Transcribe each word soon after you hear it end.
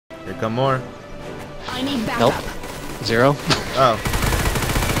Here come more. I need backup. Nope. 0. Oh.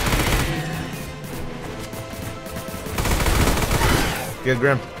 Good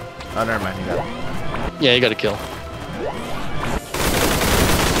Grim. Oh, never mind. You got it. Yeah, you got a kill.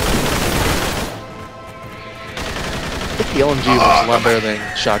 I think the LMG was a lot better than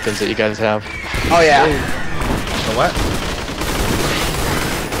shotguns that you guys have. Oh yeah. The what?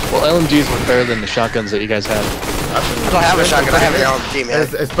 Well, LMGs were better than the shotguns that you guys have. I don't have a shotgun. I have an LMG, man.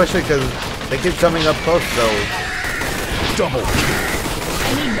 Especially because they keep coming up close, so... Double.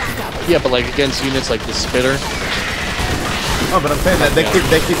 I need backup. Yeah, but like against units like the Spitter. Oh, but I'm saying that they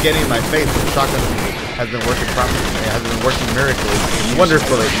keep getting in my face. The shotgun has been working properly. It has been working miraculously,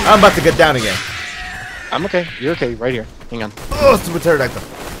 wonderfully. I'm about to get down again. I'm okay. You're okay. Right here. Hang on. Oh, super pterodactyl.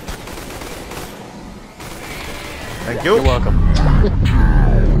 Thank you. You're welcome.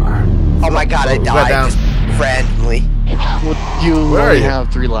 Oh my god, I Got died down. just randomly. Well, you Where are only you? have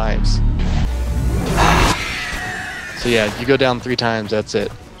 3 lives. So yeah, you go down 3 times. That's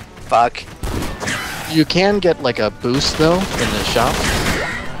it. Fuck. You can get like a boost though in the shop.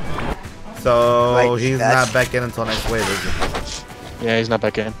 So Like, he's that's- not back in until next wave, is he? Yeah, he's not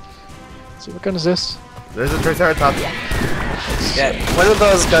back in. So what gun is this? There's a Triceratops. Yeah, one of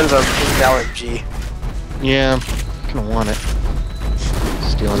those guns are is an LMG. Yeah, gonna want it.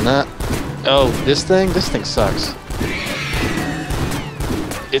 Stealing that. Oh, this thing sucks.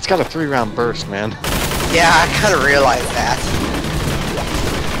 It's got a 3-round burst, man. Yeah, I kind of realized that.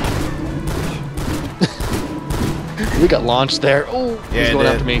 We got launched there. Oh, Yeah, he's it going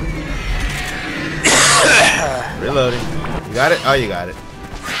did. after me. Reloading. You got it? Oh, you got it.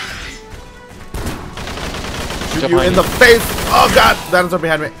 Shoot Jump you behind in you. the face! Oh god! Dinosaur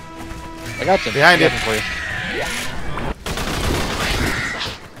behind me. I got you. Behind I you. got him for you.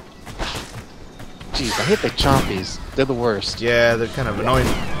 Jeez, I hate the chompies. They're the worst. Yeah, they're kind of annoying.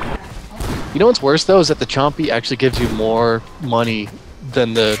 You know what's worse though is that the chompy actually gives you more money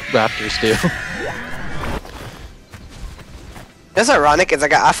than the raptors do. That's ironic, is I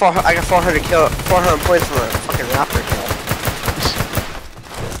got 400 points from a fucking raptor kill.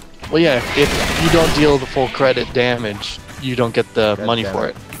 Well, yeah, if you don't deal the full credit damage, you don't get the God money damn for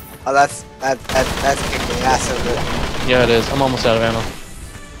it. it. Oh, that's kicking the ass of it. Yeah, it is. I'm almost out of ammo.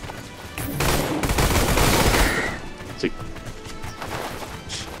 See,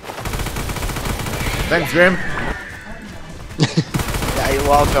 Thanks, Grim. Yeah, you're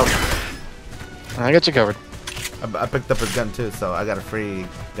welcome. I got you covered. I picked up his gun too, so I got a free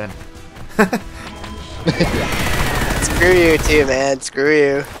gun. Screw you too, man. Screw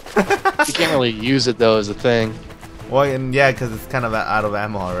you. You can't really use it though as a thing. Well, and yeah, because it's kind of out of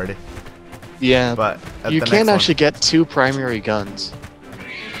ammo already. Yeah, But at you the can next actually get 2 primary guns.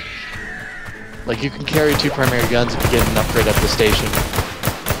 Like you can carry 2 primary guns if you get an upgrade at the station.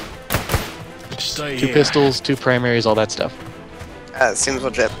 2 pistols, 2 primaries, all that stuff. Seems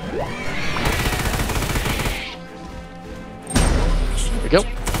legit. There we go.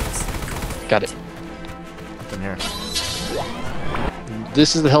 Got it. What's in here?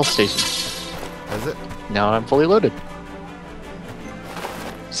 This is the health station. Is it? Now I'm fully loaded.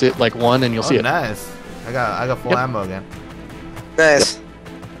 Sit like 1 and you'll see it. Nice. I got full Yep. ammo again. Nice.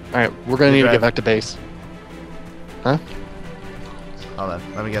 Alright, we're gonna You need to drive. get back to base. Huh? Hold on,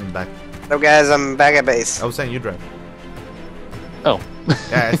 let me get him back. So guys, I'm back at base. I was saying you drive. Oh.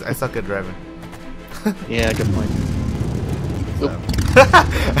 Yeah, I suck at driving. Yeah, good point. So.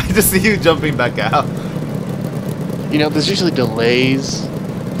 I just see you jumping back out. You know, there's usually delays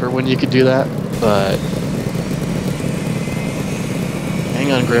for when you could do that, but...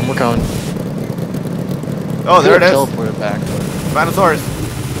 Hang on, Grim, we're coming. Oh, there it is. Teleported back. Spinosaurus.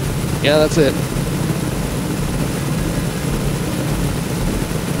 Yeah, that's it.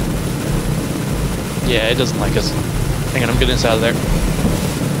 Yeah, it doesn't like us. Hang on, I'm getting us out of there.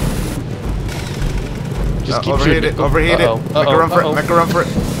 Just keep overheat shooting it. Overheat it. Make a run for it. Make a run for it.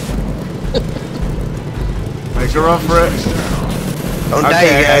 Make a run for it. Don't die,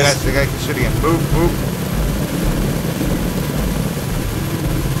 Okay, you guys. I got shit again. Move, move.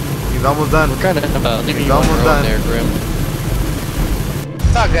 He's almost done. We're kind of leaving He's you on almost your own done. there, Grim.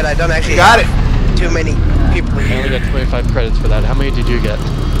 It's all good. I don't actually Got it. have too many people I only here. got 25 credits for that. How many did you get?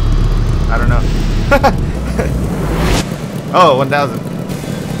 I don't know. Oh, 1,000.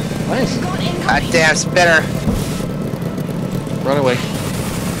 Nice. God damn spinner. Run away.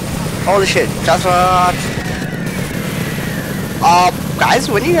 Holy shit. That's what. Guys,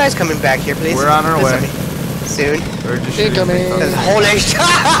 when are you guys coming back here, please? We're on our Visit way. me. Soon. Or just shooting Incoming. things Because off. holy shit.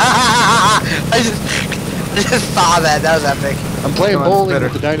 I just saw that. That was epic. I'm playing Come on, bowling spitter.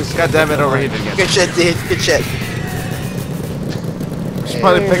 with the dinosaur. God damn it, overheated again. Good shit, dude. Good shit. Hey,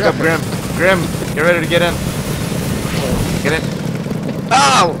 probably pick up Grim. Grim, get ready to get in. Get in.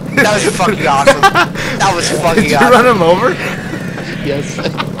 Oh! That was fucking awesome. That was fucking Did you awesome. run him over? Yes.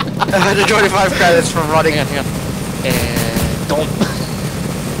 125 credits for running. Hang on. And don't.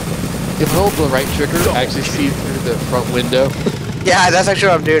 If you hold the right trigger, actually see through the front window. Yeah, that's actually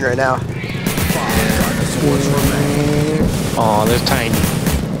what I'm doing right now. Aw, they're tiny.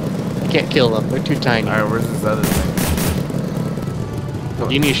 Can't kill them. They're too tiny. Alright, where's this other thing?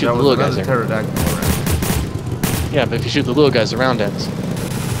 You need to shoot That the was little guys another there. pterodactyl, right? Yeah, but if you shoot the little guys, the round ends.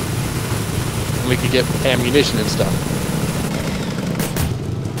 And we could get ammunition and stuff.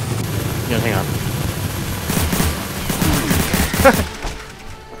 Yeah, hang on.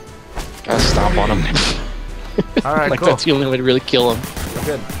 Gotta stomp on him. Alright, Like cool. that's the only way to really kill him. We're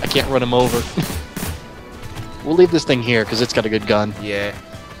good. I can't run him over. We'll leave this thing here because it's got a good gun. Yeah.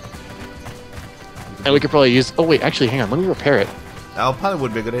 And we could probably use... Oh wait, actually, hang on. Let me repair it. That probably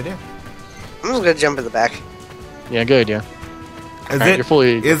would be a good idea. I'm just gonna jump in the back. Yeah, good idea. Is Alright, you're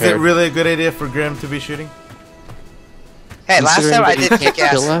fully Is it prepared. really a good idea for Grim to be shooting? Hey, last Considering time I that you did can't kick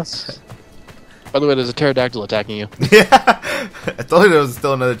kill ass. us. By the way, there's a pterodactyl attacking you. Yeah. I told you there was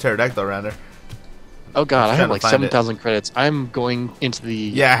still another pterodactyl around there. Oh god, I Trying have to like find 7,000 credits. I'm going into the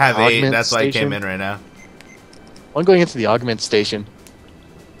Yeah, I have 8. augment That's why I station. came in right now. I'm going into the augment station.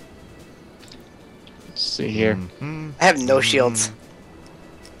 Let's see here. Mhm. I have no shields.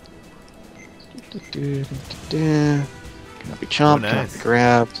 Cannot be chomped, cannot nice. be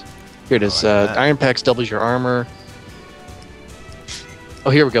grabbed. Here it is. I like that. Iron Packs doubles your armor. Oh,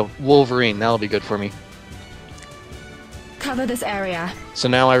 here we go. Wolverine. That'll be good for me. Cover this area. So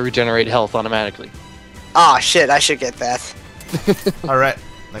now I regenerate health automatically. Aw, shit, I should get that. Alright.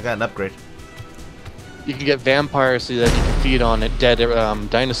 I got an upgrade. You can get vampires so that you can feed on dead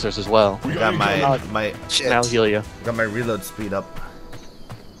dinosaurs as well. I got my Shit. Now heal you. got my reload speed up.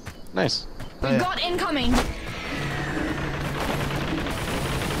 Nice. Oh, We've yeah. got incoming.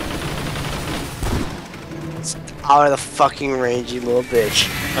 Out of the fucking range, you little bitch.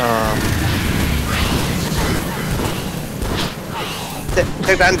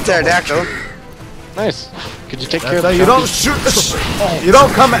 Take down the pterodactyl. Nice. Could you take care of So the you don't zombies? shoot. You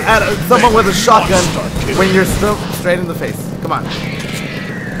don't come at someone with a shotgun when you're still straight in the face. Come on.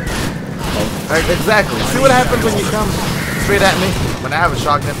 Right, exactly. See what happens when you come straight at me when I have a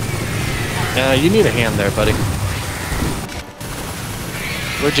shotgun. You need a hand there, buddy.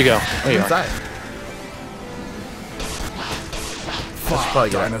 Where'd you go? There you are. Inside. Probably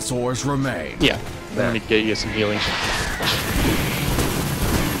good. Dinosaurs remain. Yeah. There. Let me get you some healing.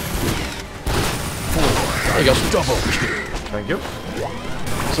 There you go. Double kill. Thank you.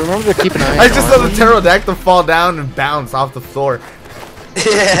 So remember to keep an eye on I just saw armor. the pterodactyl fall down and bounce off the floor.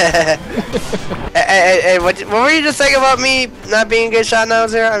 Hey, what were you just saying about me not being a good shot now,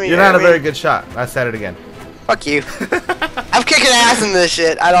 Zero? I mean, You're not a very good shot. I said it again. Fuck you. I'm kicking ass in this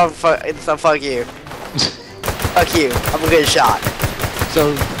shit. I don't fuck. So fuck you. Fuck you. I'm a good shot.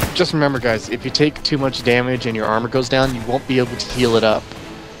 So just remember, guys, if you take too much damage and your armor goes down, you won't be able to heal it up.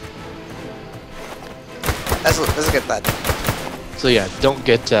 That's a good thought. So yeah, don't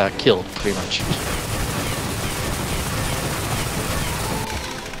get killed, pretty much.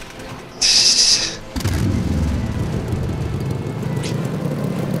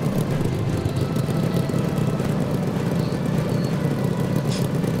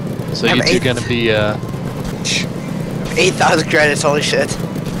 So I'm you two eight. gonna be 8,000 credits. Holy shit.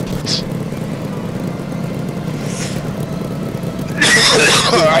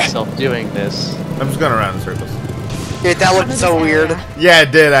 myself doing this. I'm just going around in circles. Dude, that looked so weird. Yeah,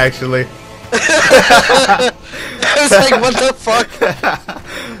 it did actually. I was like, what the fuck?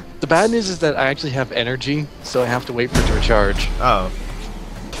 The bad news is that I actually have energy, so I have to wait for it to recharge. Oh.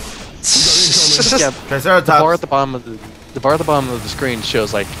 Yeah, Triceratops. the bar at the bottom of the bar at the bottom of the screen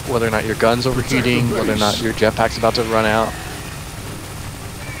shows like whether or not your gun's overheating, whether or not your jetpack's about to run out.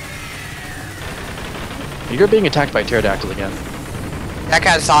 You're being attacked by a pterodactyl again. I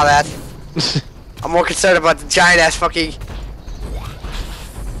kind of saw that. I'm more concerned about the giant ass fucking.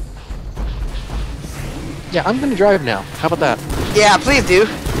 Yeah, I'm gonna drive now. How about that? Yeah, please do.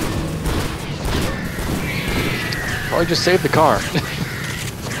 Probably just save the car.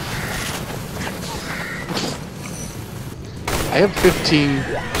 I have 15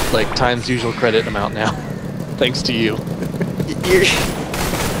 like times usual credit amount now, thanks to you. You're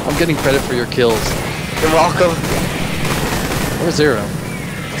I'm getting credit for your kills. welcome. Where's Zero?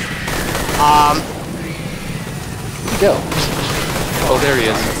 Where'd he go? Oh, there he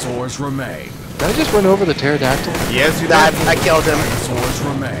is. Dinosaurs remain. Did I just run over the pterodactyl? Yes, you I did. killed him. Dinosaurs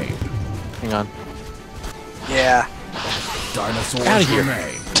remain. Hang on. Yeah. Dinosaurs Outta here.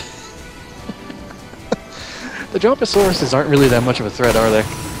 remain. The Dromasauruses aren't really that much of a threat, are they?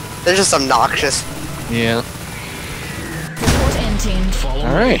 They're just obnoxious. Yeah. Report end team.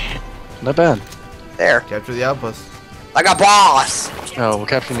 Alright. Not bad. There. Capture the outpost. Like a boss. Oh, we're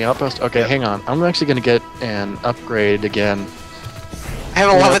capturing the outpost? Okay, Yep. hang on. I'm actually gonna get an upgrade again. I have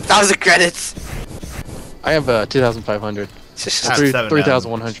 11,000 credits. I have 2,500. It's just Ah,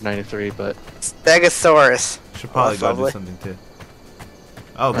 3,193, but... Stegosaurus. Should probably That's go do lovely. something too.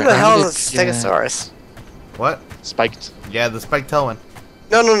 Oh, Who Right. the I'm hell gonna is a get- Stegosaurus? what? Spiked. Yeah, the spiked tail one.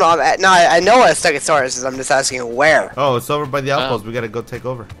 No, I know what a Stegosaurus is. I'm just asking where. Oh, it's over by the outpost. We gotta go take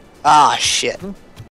over. Ah, shit.